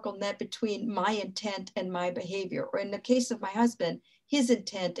metaphorical net between my intent and my behavior, or in the case of my husband, his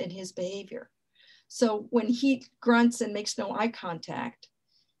intent and his behavior. So when he grunts and makes no eye contact,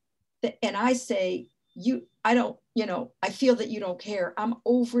 and I say, I feel that you don't care, I'm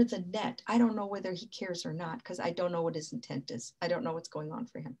over the net. I don't know whether he cares or not, because I don't know what his intent is. I don't know what's going on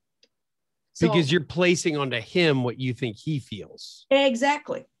for him. So, because you're placing onto him what you think he feels.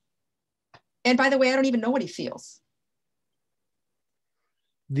 Exactly. And by the way, I don't even know what he feels.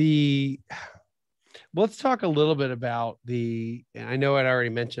 Let's talk a little bit about I know I'd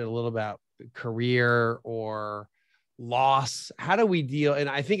already mentioned a little about career or loss. How do we deal? And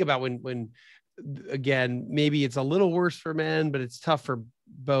I think about when again, maybe it's a little worse for men, but it's tough for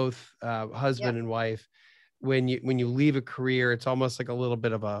both husband and wife. When you leave a career, it's almost like a little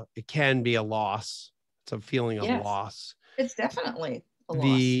bit of it can be a loss. It's a feeling of loss. It's definitely a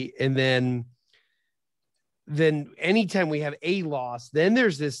loss. And then anytime we have a loss, then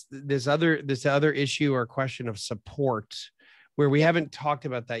there's this other issue or question of support, where we haven't talked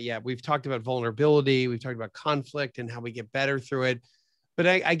about that yet. We've talked about vulnerability, we've talked about conflict and how we get better through it. But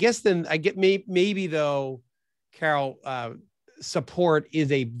I guess then I get maybe though, Carole, support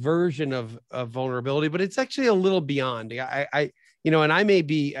is a version of vulnerability, but it's actually a little beyond. And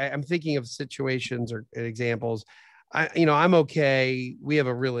I'm thinking of situations or examples. I'm okay. We have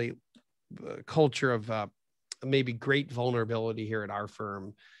a really culture of maybe great vulnerability here at our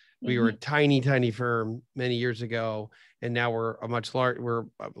firm. We were a tiny firm many years ago, and now we're a much larger,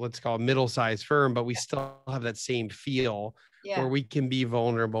 let's call it a middle-sized firm, but we still have that same feel where we can be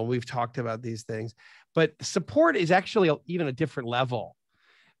vulnerable. We've talked about these things, but support is actually even a different level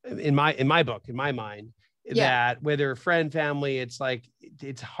in my book, in my mind, that whether a friend, family, it's like,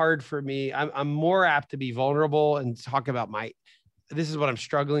 it's hard for me. I'm more apt to be vulnerable and talk about this is what I'm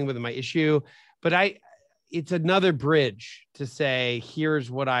struggling with, my issue, but it's another bridge to say,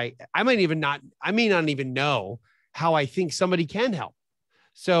 here's what I may not even know how I think somebody can help.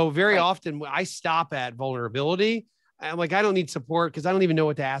 So very often when I stop at vulnerability, I'm like, I don't need support because I don't even know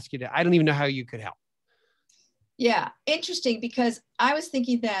what to ask you to. I don't even know how you could help. Yeah, interesting, because I was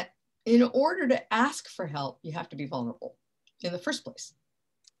thinking that in order to ask for help, you have to be vulnerable in the first place.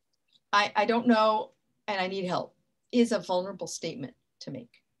 I don't know and I need help is a vulnerable statement to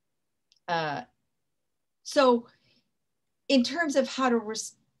make. So in terms of how to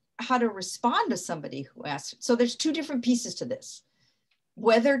respond to somebody who asks, so there's two different pieces to this: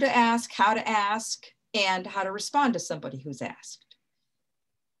 whether to ask, how to ask, and how to respond to somebody who's asked.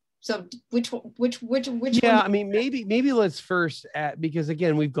 So which Yeah, one? I mean, maybe let's first because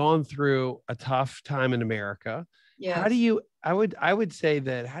again, we've gone through a tough time in America. Yes. How do you, I would say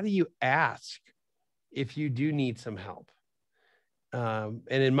that, how do you ask if you do need some help? And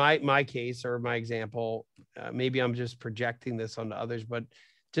in my case, or my example, maybe I'm just projecting this onto others, but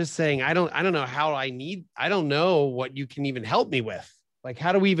just saying, I don't know how I don't know what you can even help me with. Like,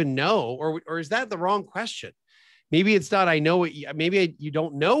 how do we even know? Or is that the wrong question? Maybe it's not, I know what you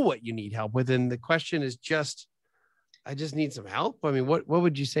don't know what you need help with. And the question is just, I just need some help. I mean, what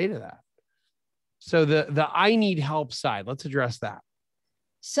would you say to that? So the I need help side, let's address that.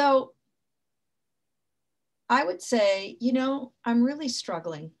 So I would say, I'm really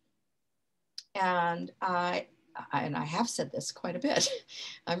struggling. And I have said this quite a bit.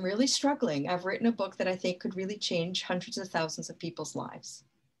 I'm really struggling. I've written a book that I think could really change hundreds of thousands of people's lives.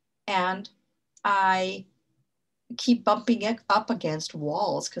 And I keep bumping it up against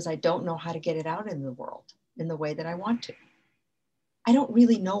walls because I don't know how to get it out in the world in the way that I want to. I don't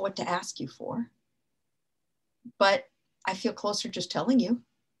really know what to ask you for, but I feel closer just telling you.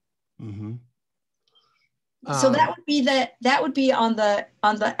 Mm-hmm. So that would be on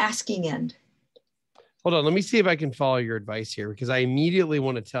the asking end. Hold on, let me see if I can follow your advice here, because I immediately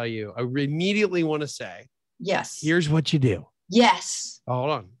want to tell you, I immediately want to say, yes, here's what you do. Yes. Oh,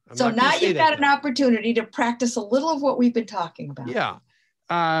 hold on. So now you've got an opportunity to practice a little of what we've been talking about. Yeah.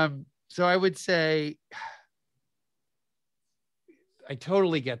 So I would say, I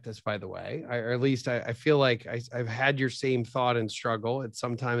totally get this, by the way, or at least I feel like I've had your same thought and struggle at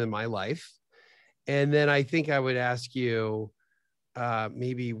some time in my life. And then I think I would ask you,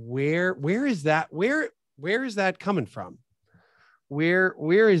 maybe where is that coming from?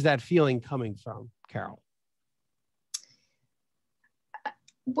 Where is that feeling coming from, Carole?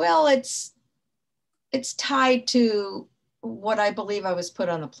 Well, it's tied to what I believe I was put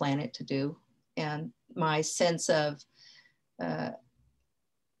on the planet to do, and my sense of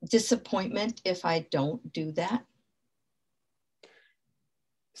disappointment if I don't do that.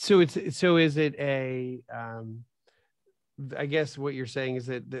 So is it a, I guess what you're saying is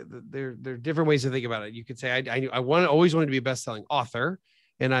that there are different ways to think about it. You could say, I always wanted to be a best-selling author,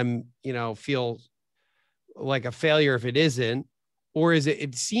 and I'm, feel like a failure if it isn't. Or is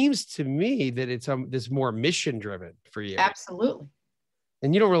it seems to me that it's this more mission driven for you. Absolutely.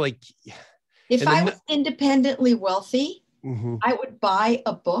 And you don't really. If I was independently wealthy, mm-hmm. I would buy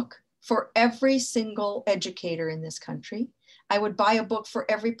a book for every single educator in this country. I would buy a book for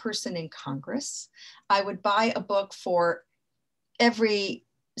every person in Congress. I would buy a book for every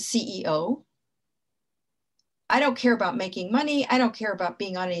CEO. I don't care about making money. I don't care about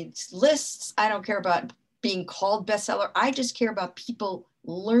being on any lists. I don't care about being called bestseller. I just care about people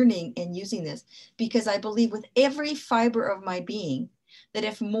learning and using this, because I believe with every fiber of my being that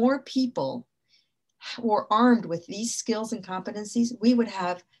if more people were armed with these skills and competencies, we would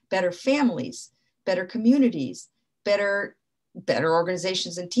have better families, better communities, better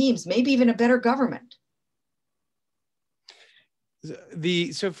organizations and teams, maybe even a better government.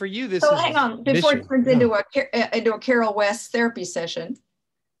 So for you, this so is hang on before it turns into a Carole Wes therapy session.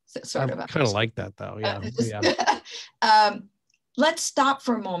 Sort of. I kind of like that though. Yeah. Let's stop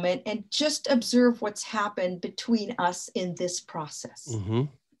for a moment and just observe what's happened between us in this process. Mm-hmm.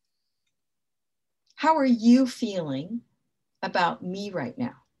 How are you feeling about me right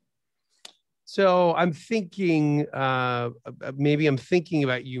now? So I'm thinking, maybe I'm thinking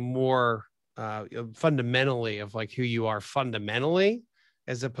about you more fundamentally, of like who you are fundamentally,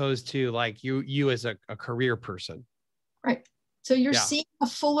 as opposed to like you as a career person. Right. So you're seeing a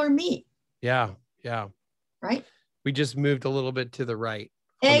fuller me. Yeah. Right. We just moved a little bit to the right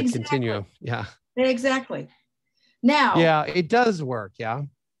on the continuum. Yeah. Exactly. Now. Yeah, it does work. Yeah.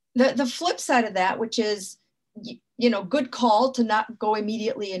 The flip side of that, which is, good call to not go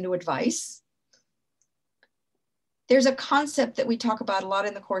immediately into advice. There's a concept that we talk about a lot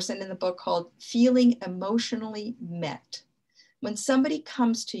in the course and in the book called feeling emotionally met. When somebody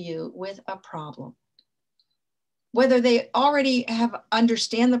comes to you with a problem, whether they already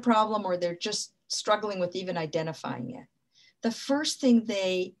understand the problem or they're just struggling with even identifying it, the first thing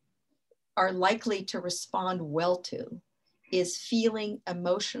they are likely to respond well to is feeling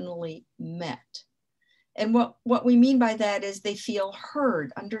emotionally met. And what we mean by that is they feel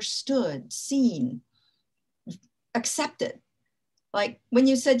heard, understood, seen, accepted. Like when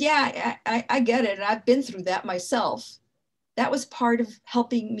you said, yeah, I get it, and I've been through that myself, that was part of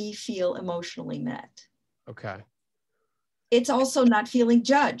helping me feel emotionally met. Okay. It's also not feeling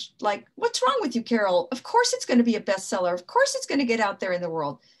judged. Like, what's wrong with you, Carole? Of course it's going to be a bestseller. Of course it's going to get out there in the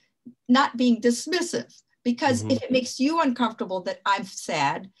world. Not being dismissive, because if it makes you uncomfortable that I'm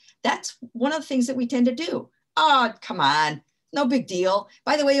sad, that's one of the things that we tend to do. Oh, come on, no big deal.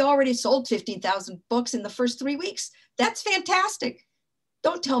 By the way, you already sold 15,000 books in the first 3 weeks. That's fantastic.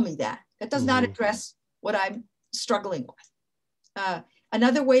 Don't tell me that. That does not address what I'm struggling with.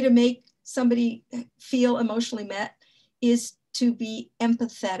 Another way to make somebody feel emotionally met is to be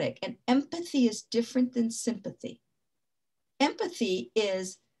empathetic. And empathy is different than sympathy. Empathy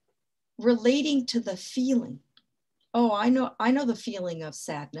is relating to the feeling. Oh, I know the feeling of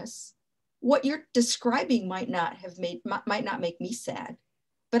sadness. What you're describing might not make me sad,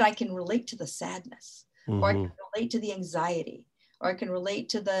 but I can relate to the sadness, or I can relate to the anxiety, or I can relate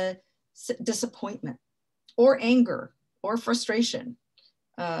to the disappointment, or anger, or frustration.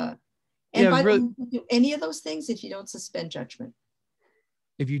 And by the way, you can do any of those things if you don't suspend judgment.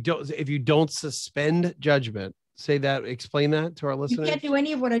 If you don't suspend judgment, say that, explain that to our listeners. You can't do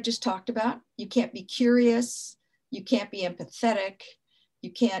any of what I just talked about. You can't be curious. You can't be empathetic.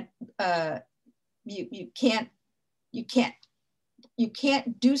 You can't, you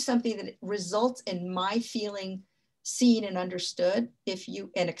can't do something that results in my feeling seen and understood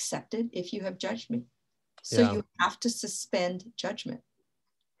and accepted if you have judged me. So you have to suspend judgment.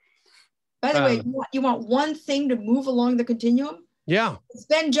 By the way, you want one thing to move along the continuum? Yeah.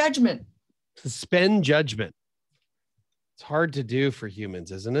 Suspend judgment. Suspend judgment. It's hard to do for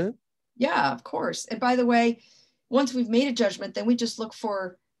humans, isn't it? Yeah, of course. And by the way, once we've made a judgment, then we just look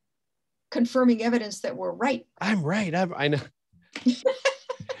for confirming evidence that we're right. I'm right. I know.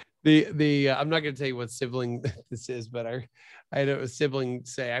 I'm not going to tell you what sibling this is, but I had a sibling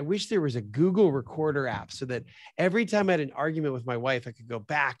say, I wish there was a Google Recorder app so that every time I had an argument with my wife, I could go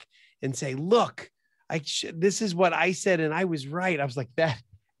back and say, look, this is what I said, and I was right. I was like,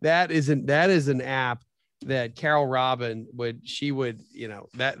 that is an app that Carole Robin would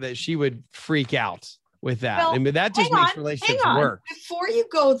freak out with that. Well, I mean, that just makes relationships work. Before you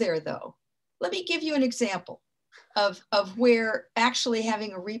go there, though, let me give you an example of where actually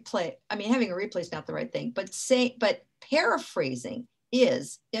having a replay is not the right thing, but paraphrasing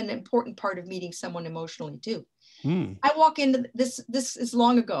is an important part of meeting someone emotionally too. I walk into this is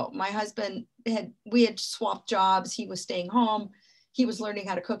long ago. My husband we had swapped jobs. He was staying home. He was learning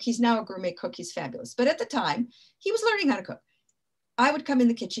how to cook. He's now a gourmet cook. He's fabulous. But at the time, he was learning how to cook. I would come in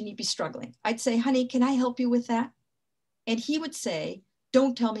the kitchen. He'd be struggling. I'd say, honey, can I help you with that? And he would say,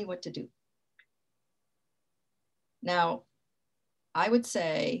 don't tell me what to do. Now, I would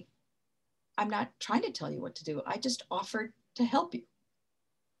say, I'm not trying to tell you what to do. I just offered to help you.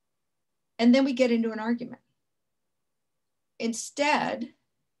 And then we get into an argument. Instead,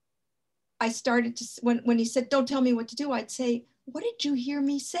 I started to, when he said, don't tell me what to do, I'd say, what did you hear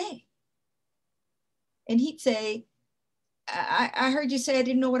me say? And he'd say, I heard you say I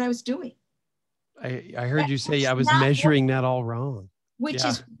didn't know what I was doing. I heard you say I was measuring that all wrong. Which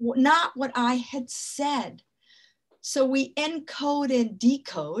is not what I had said. So we encode and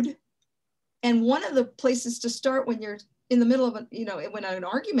decode. And one of the places to start when you're in the middle of when an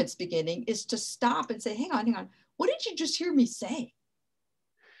argument's beginning is to stop and say, hang on. What did you just hear me say?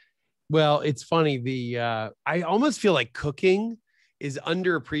 Well, it's funny. I almost feel like cooking is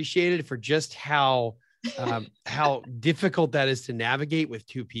underappreciated for just how difficult that is to navigate with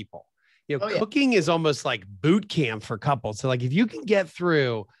two people. Cooking is almost like boot camp for couples. So like if you can get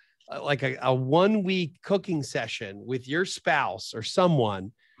through like a 1 week cooking session with your spouse or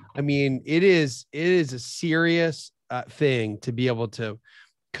someone, I mean, it is a serious thing to be able to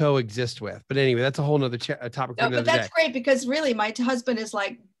coexist with. But anyway, that's a whole nother topic. No, but that's great, because really my husband is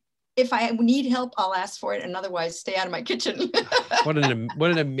like, if I need help, I'll ask for it, and otherwise stay out of my kitchen. What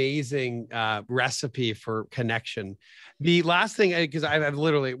an amazing recipe for connection. The last thing, because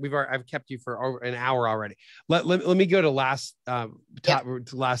I've kept you for over an hour already. Let me go to last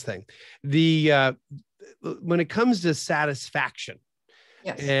thing. When it comes to satisfaction,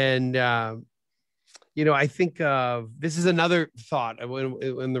 yes, and I think this is another thought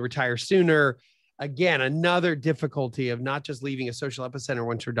when the retire sooner. Again, another difficulty of not just leaving a social epicenter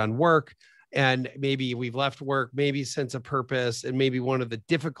once you're done work, and maybe we've left work, maybe sense of purpose, and maybe one of the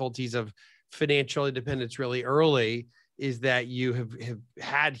difficulties of financial independence really early is that you have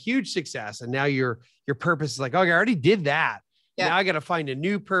had huge success, and now your purpose is like, okay, I already did that. Yeah. Now I got to find a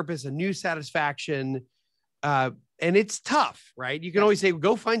new purpose, a new satisfaction. And it's tough, right? You can always say,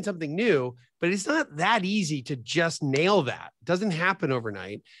 go find something new, but it's not that easy to just nail that. It doesn't happen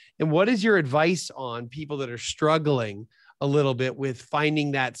overnight. And what is your advice on people that are struggling a little bit with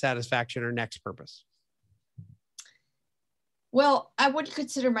finding that satisfaction or next purpose? Well, I wouldn't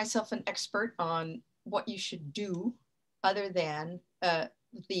consider myself an expert on what you should do other than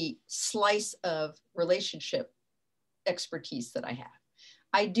the slice of relationship expertise that I have.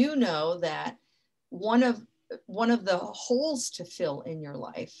 I do know that one of the holes to fill in your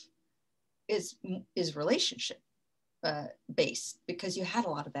life is relationship based, because you had a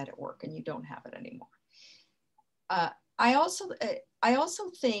lot of that at work and you don't have it anymore. I also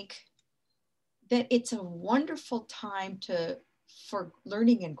think that it's a wonderful time for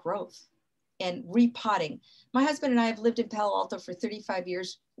learning and growth and repotting. My husband and I have lived in Palo Alto for 35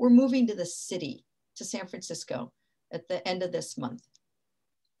 years. We're moving to the city, to San Francisco at the end of this month.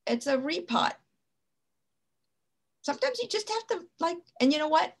 It's a repot. Sometimes you just have to and you know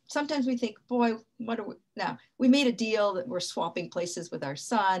what? Sometimes we think, boy, what are we now? We made a deal that we're swapping places with our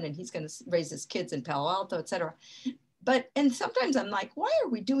son and he's going to raise his kids in Palo Alto, et cetera. And sometimes I'm like, why are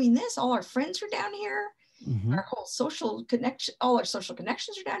we doing this? All our friends are down here. Mm-hmm. Our whole social connection, all our social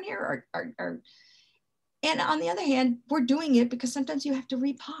connections are down here. And on the other hand, we're doing it because sometimes you have to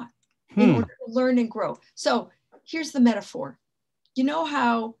repot in order to learn and grow. So here's the metaphor. You know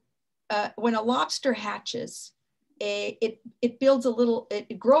how when a lobster hatches, it grows a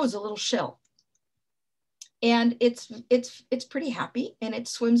little shell, and it's pretty happy and it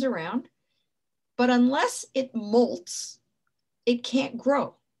swims around, but unless it molts, it can't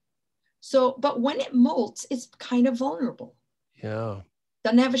grow. So, but when it molts, it's kind of vulnerable. Yeah.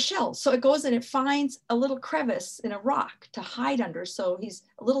 Doesn't have a shell. So it goes and it finds a little crevice in a rock to hide under. So he's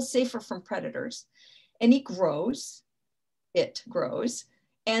a little safer from predators, and it grows,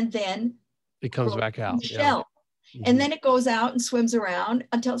 and then it comes back out. Shell. Yeah. And then it goes out and swims around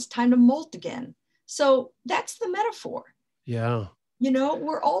until it's time to molt again. So that's the metaphor. Yeah. You know,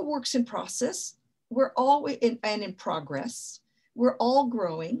 we're all works in process. We're all in progress. We're all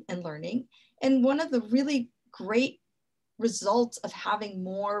growing and learning. And one of the really great results of having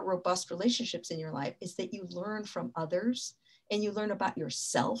more robust relationships in your life is that you learn from others and you learn about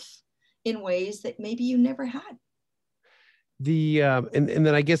yourself in ways that maybe you never had. And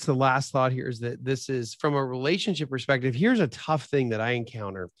then I guess the last thought here is that this is from a relationship perspective. Here's a tough thing that I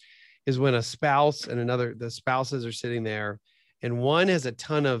encounter is when a spouse and the spouses are sitting there and one has a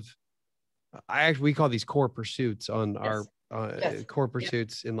ton of, we call these core pursuits on our core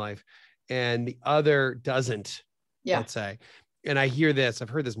pursuits in life, and the other doesn't, let's say. And I hear this, I've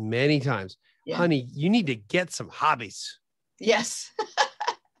heard this many times, honey, you need to get some hobbies. Yes.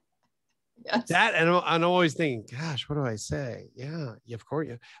 Yes. That, and I'm always thinking, gosh, what do I say? Yeah,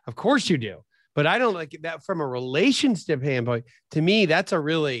 of course you do. But I don't like that from a relationship standpoint. To me, that's a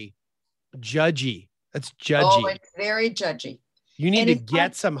really judgy. That's judgy. Oh, it's very judgy. You need to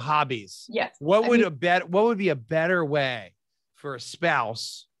get some hobbies. Yes. What would be a better way for a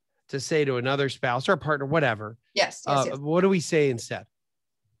spouse to say to another spouse or a partner, whatever? Yes. What do we say instead?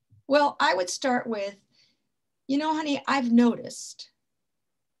 Well, I would start with, honey, I've noticed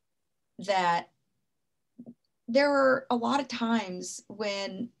that there are a lot of times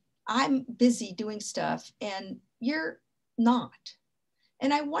when I'm busy doing stuff and you're not.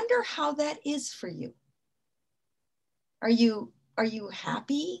 And I wonder how that is for you. Are you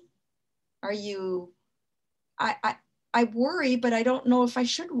happy? I worry, but I don't know if I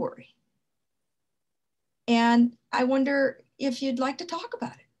should worry. And I wonder if you'd like to talk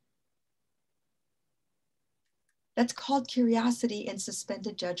about it. That's called curiosity and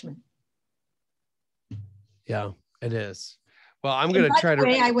suspended judgment. Yeah, it is. Well, I'm going to try to.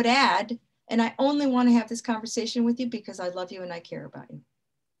 I would add, and I only want to have this conversation with you because I love you and I care about you.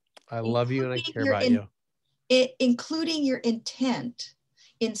 I love you and I care about you. Including your intent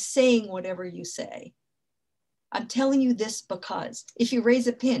in saying whatever you say. I'm telling you this because. If you raise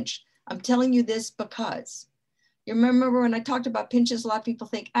a pinch, I'm telling you this because. You remember when I talked about pinches, a lot of people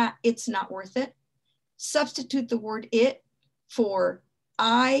think, it's not worth it. Substitute the word it for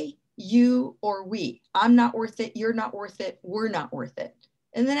I, you, or we. I'm not worth it. You're not worth it. We're not worth it.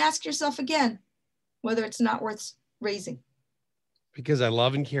 And then ask yourself again whether it's not worth raising. Because I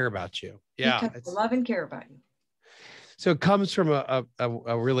love and care about you. Yeah. Because I love and care about you. So it comes from a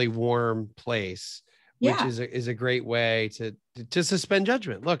really warm place, which is a great way to suspend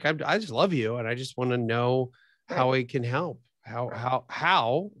judgment. Look, I just love you. And I just want to know how it can help,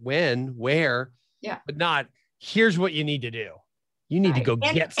 how, when, where, but not here's what you need to do. You need to go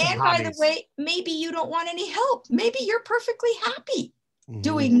get some hobbies. And by the way, maybe you don't want any help. Maybe you're perfectly happy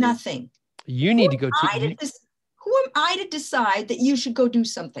doing nothing. You need to go. Who am I to decide that you should go do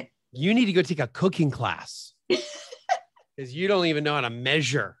something? You need to go take a cooking class because you don't even know how to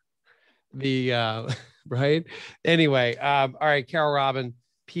measure the right. Anyway, all right. Carole Robin,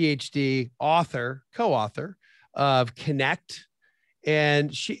 Ph.D., author, co-author of Connect. And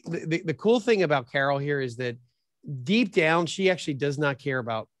the cool thing about Carole here is that deep down, she actually does not care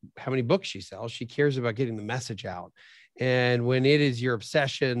about how many books she sells. She cares about getting the message out. And when it is your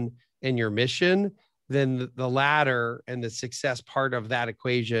obsession and your mission, then the latter and the success part of that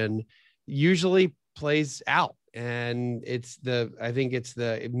equation usually plays out. And I think it's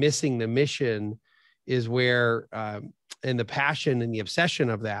the missing the mission is where, and the passion and the obsession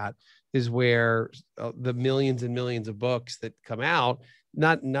of that is where the millions and millions of books that come out,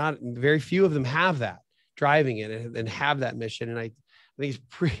 not very few of them have that driving it and have that mission. And I think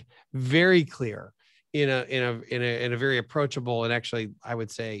it's very clear in a very approachable and actually, I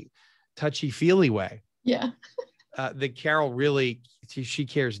would say, touchy feely way. Yeah. That Carole really, she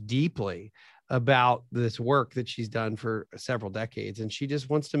cares deeply about this work that she's done for several decades, and she just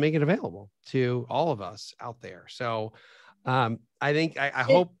wants to make it available to all of us out there. So I think I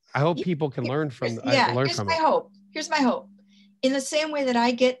hope people can learn from Here's my hope. In the same way that I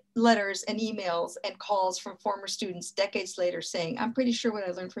get letters and emails and calls from former students decades later saying, I'm pretty sure what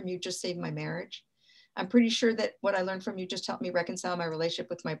I learned from you just saved my marriage. I'm pretty sure that what I learned from you just helped me reconcile my relationship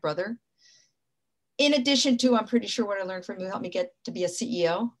with my brother. In addition to, I'm pretty sure what I learned from you helped me get to be a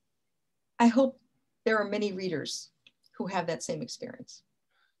CEO. I hope there are many readers who have that same experience.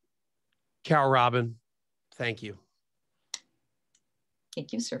 Carole Robin, thank you.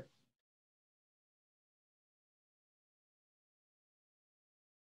 Thank you, sir.